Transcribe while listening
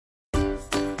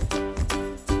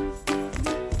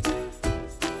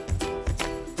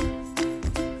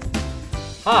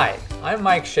Hi, I'm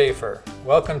Mike Schaffer.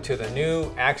 Welcome to the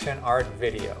new Action Art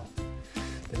video.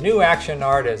 The new Action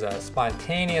Art is a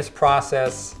spontaneous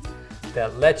process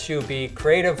that lets you be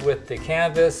creative with the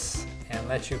canvas and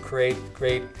lets you create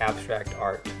great abstract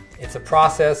art. It's a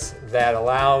process that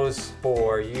allows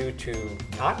for you to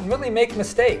not really make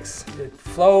mistakes. It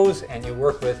flows and you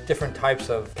work with different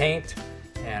types of paint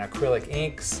and acrylic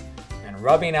inks and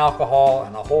rubbing alcohol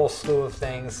and a whole slew of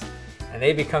things, and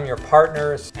they become your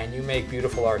partners and you make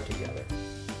beautiful art together.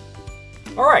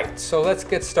 All right, so let's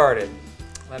get started.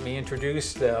 Let me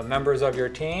introduce the members of your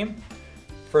team.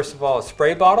 First of all, a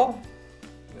spray bottle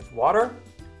with water.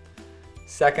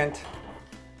 Second,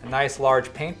 a nice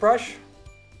large paintbrush.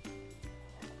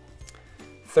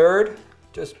 Third,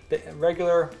 just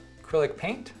regular acrylic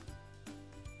paint.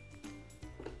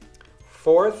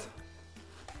 Fourth,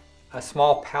 a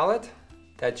small palette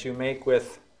that you make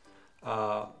with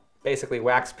basically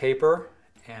wax paper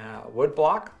and a wood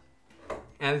block.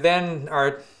 And then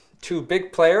our two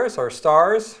big players, our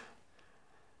stars,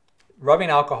 rubbing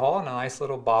alcohol in a nice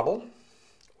little bottle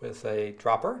with a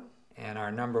dropper. And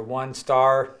our number one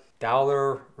star,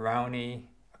 Daler-Rowney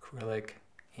Acrylic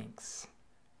Inks.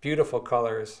 Beautiful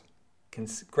colors,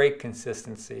 great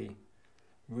consistency,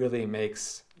 really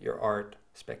makes your art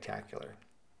spectacular.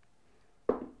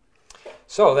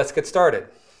 So let's get started.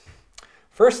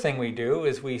 First thing we do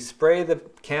is we spray the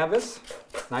canvas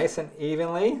nice and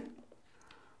evenly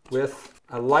with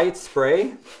a light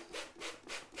spray.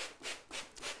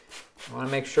 I want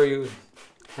to make sure you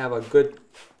have a good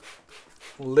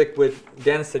liquid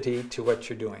density to what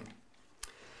you're doing.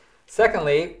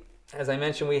 Secondly, as I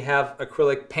mentioned, we have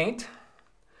acrylic paint,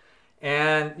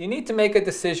 and you need to make a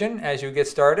decision as you get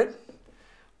started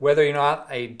whether you want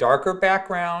a darker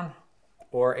background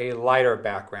or a lighter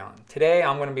background. Today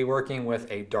I'm going to be working with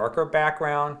a darker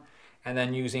background and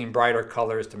then using brighter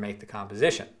colors to make the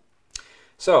composition.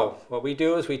 So what we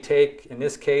do is we take, in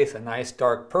this case, a nice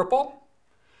dark purple,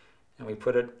 and we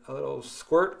put a little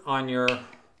squirt on your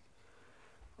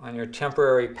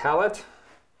temporary palette,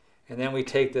 and then we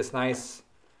take this nice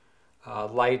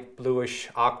light bluish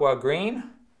aqua green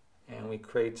and we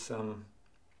create some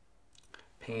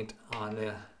paint on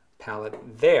the palette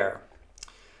there.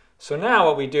 So now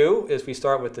what we do is we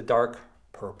start with the dark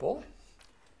purple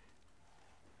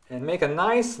and make a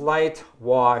nice light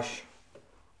wash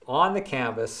on the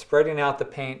canvas, spreading out the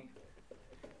paint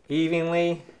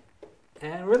evenly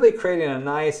and really creating a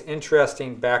nice,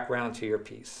 interesting background to your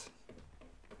piece.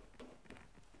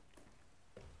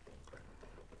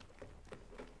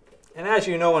 And as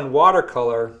you know, in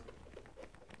watercolor,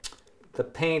 the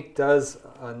paint does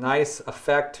a nice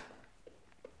effect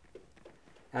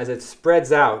as it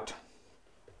spreads out.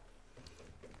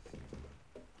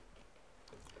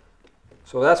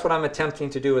 So that's what I'm attempting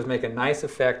to do, is make a nice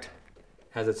effect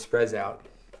as it spreads out.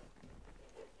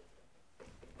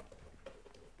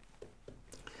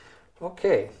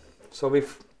 Okay, so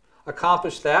we've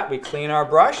accomplished that. We clean our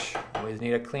brush. Always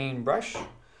need a clean brush.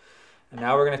 And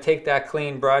now we're going to take that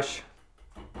clean brush,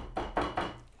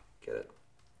 get it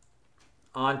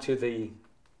onto the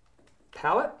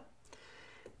palette,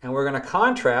 and we're going to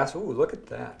contrast. Ooh, look at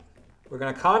that. We're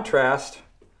going to contrast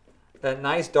that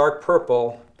nice dark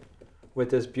purple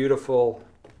with this beautiful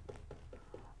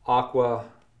aqua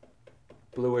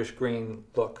bluish green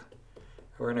look.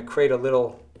 We're going to create a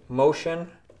little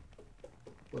motion,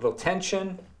 a little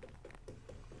tension,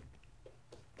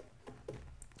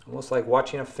 almost like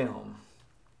watching a film.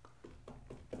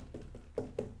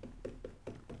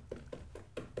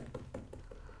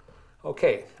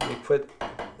 Okay,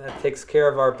 that takes care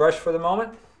of our brush for the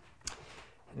moment.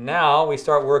 Now we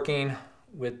start working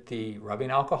with the rubbing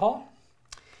alcohol.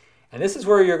 And this is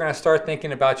where you're going to start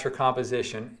thinking about your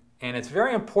composition. And it's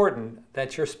very important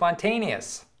that you're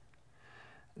spontaneous,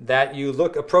 that you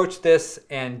approach this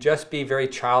and just be very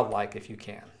childlike if you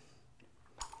can.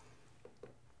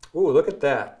 Ooh, look at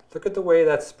that. Look at the way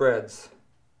that spreads.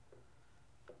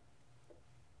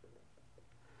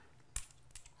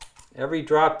 Every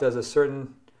drop does a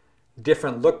certain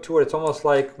different look to it. It's almost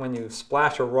like when you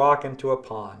splash a rock into a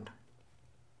pond.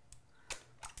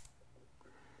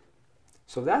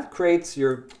 So that creates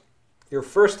your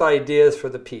first ideas for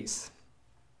the piece.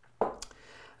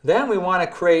 Then we want to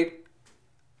create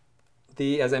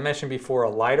as I mentioned before, a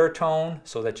lighter tone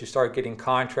so that you start getting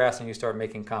contrast and you start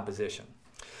making composition.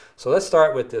 So let's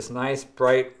start with this nice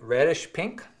bright reddish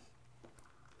pink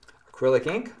acrylic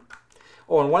ink.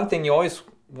 Oh, and one thing you always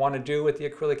want to do with the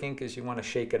acrylic ink is you want to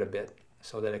shake it a bit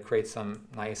so that it creates some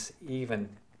nice even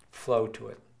flow to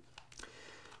it.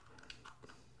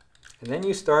 And then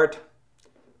you start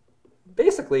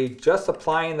basically just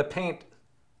applying the paint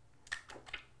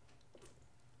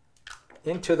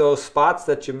into those spots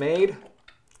that you made,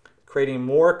 creating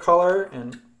more color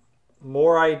and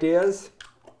more ideas.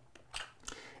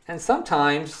 And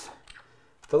sometimes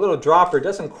the little dropper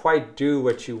doesn't quite do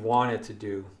what you want it to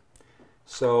do.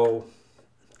 So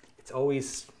it's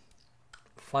always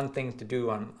a fun thing to do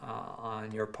on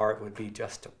your part would be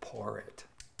just to pour it.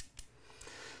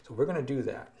 So we're going to do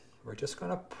that. We're just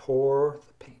going to pour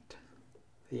the paint,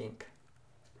 the ink.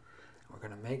 We're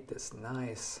going to make this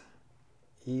nice,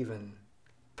 even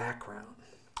background.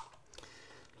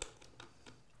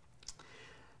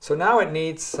 So now it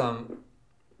needs some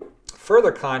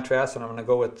further contrast, and I'm going to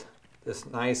go with this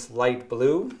nice light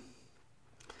blue.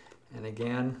 And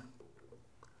again,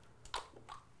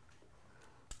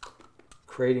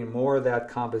 creating more of that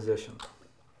composition.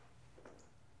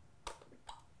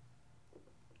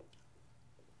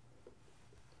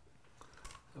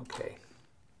 Okay.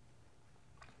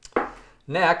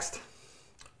 Next,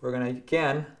 we're going to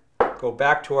again go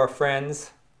back to our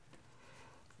friends,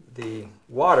 the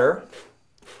water,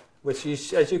 which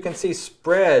as you can see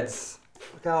spreads.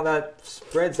 Look how that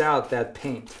spreads out that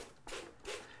paint.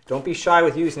 Don't be shy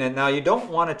with using it. Now you don't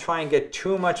want to try and get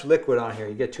too much liquid on here.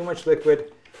 You get too much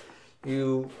liquid,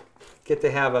 you get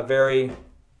to have a very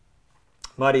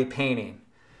muddy painting.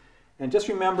 And just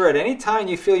remember, at any time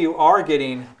you feel you are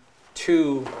getting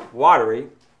too watery, you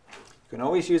can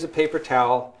always use a paper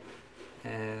towel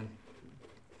and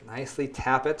nicely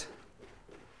tap it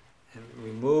and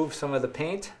remove some of the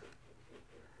paint.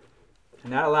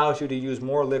 And that allows you to use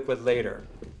more liquid later.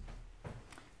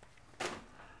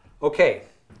 Okay,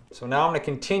 so now I'm going to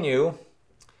continue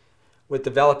with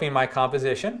developing my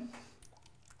composition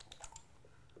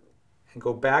and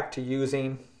go back to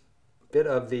using a bit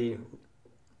of the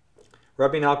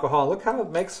rubbing alcohol. Look how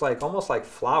it makes like almost like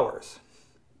flowers.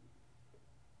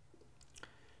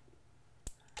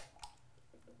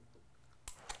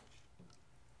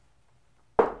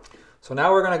 So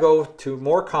now we're going to go to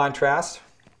more contrast.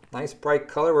 Nice bright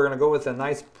color. We're going to go with a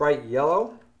nice bright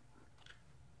yellow.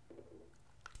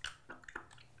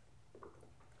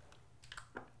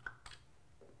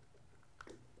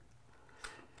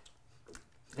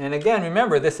 And again,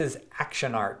 remember, this is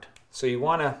action art. So you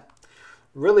want to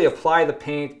really apply the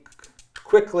paint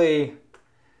quickly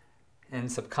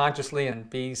and subconsciously and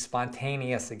be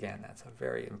spontaneous again. That's a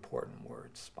very important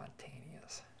word,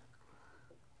 spontaneous.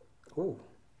 Ooh.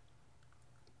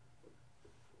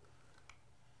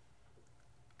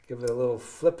 Give it a little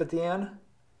flip at the end.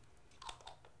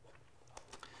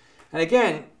 And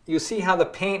again, you see how the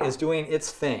paint is doing its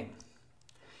thing.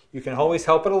 You can always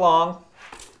help it along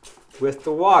with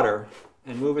the water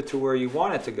and move it to where you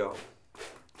want it to go.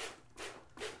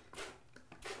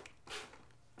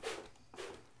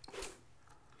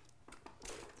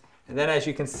 And then as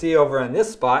you can see over in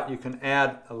this spot, you can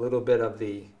add a little bit of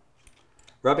the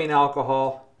rubbing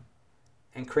alcohol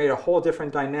and create a whole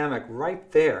different dynamic right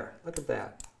there. Look at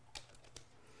that.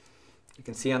 You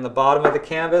can see on the bottom of the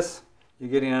canvas, you're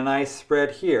getting a nice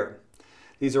spread here.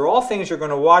 These are all things you're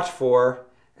going to watch for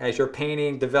as your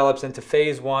painting develops into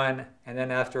phase 1, and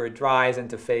then after it dries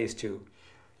into phase 2.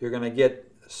 You're going to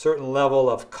get a certain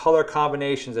level of color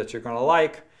combinations that you're going to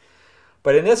like.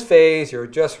 But in this phase, you're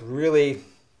just really,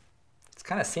 it's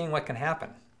kind of seeing what can happen.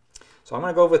 So I'm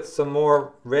going to go with some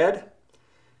more red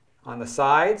on the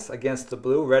sides against the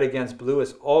blue. Red against blue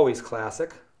is always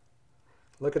classic.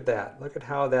 Look at that. Look at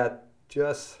how that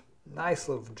just nice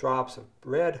little drops of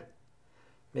red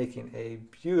making a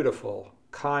beautiful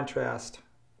contrast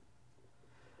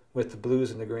with the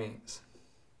blues and the greens.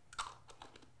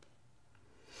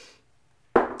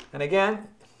 And again,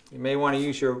 you may want to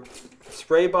use your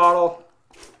spray bottle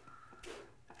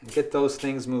and get those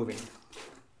things moving.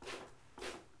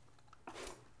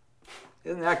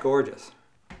 Isn't that gorgeous?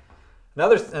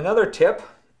 Another tip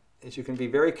is you can be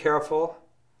very careful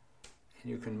and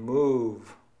you can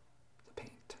move the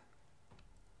paint.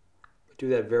 Do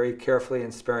that very carefully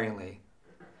and sparingly.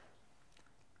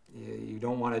 You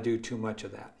don't want to do too much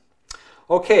of that.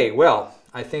 Okay, well,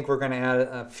 I think we're going to add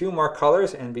a few more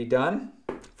colors and be done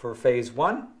for phase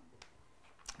 1.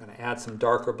 I'm going to add some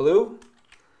darker blue,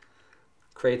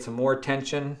 create some more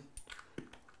tension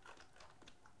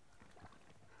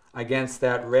against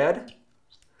that red.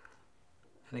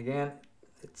 And again,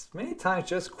 it's many times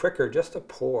just quicker just to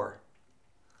pour.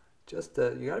 You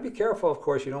got to be careful, of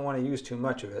course, you don't want to use too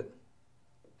much of it.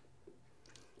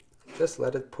 Just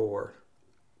let it pour.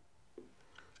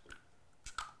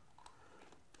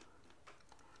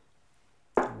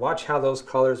 Watch how those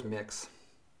colors mix.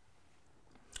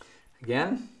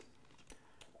 Again,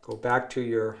 go back to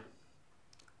your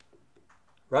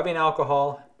rubbing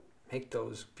alcohol, make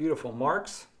those beautiful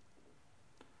marks.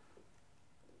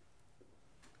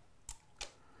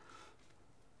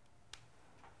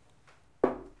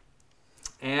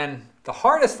 And the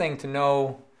hardest thing to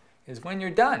know is when you're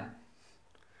done.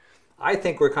 I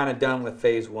think we're kind of done with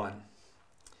phase 1.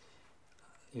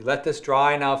 You let this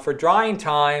dry. Now for drying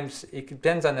times, it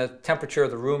depends on the temperature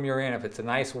of the room you're in. If it's a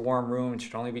nice warm room, it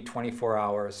should only be 24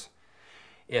 hours.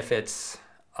 If it's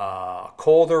a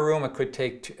colder room, it could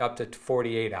take up to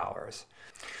 48 hours.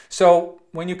 So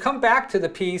when you come back to the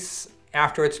piece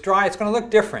after it's dry, it's going to look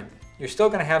different. You're still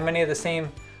going to have many of the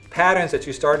same patterns that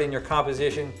you started in your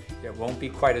composition. It won't be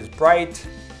quite as bright,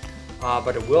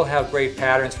 but it will have great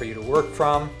patterns for you to work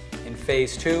from in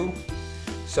phase 2.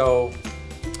 So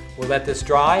we'll let this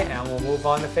dry and we'll move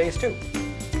on to phase 2.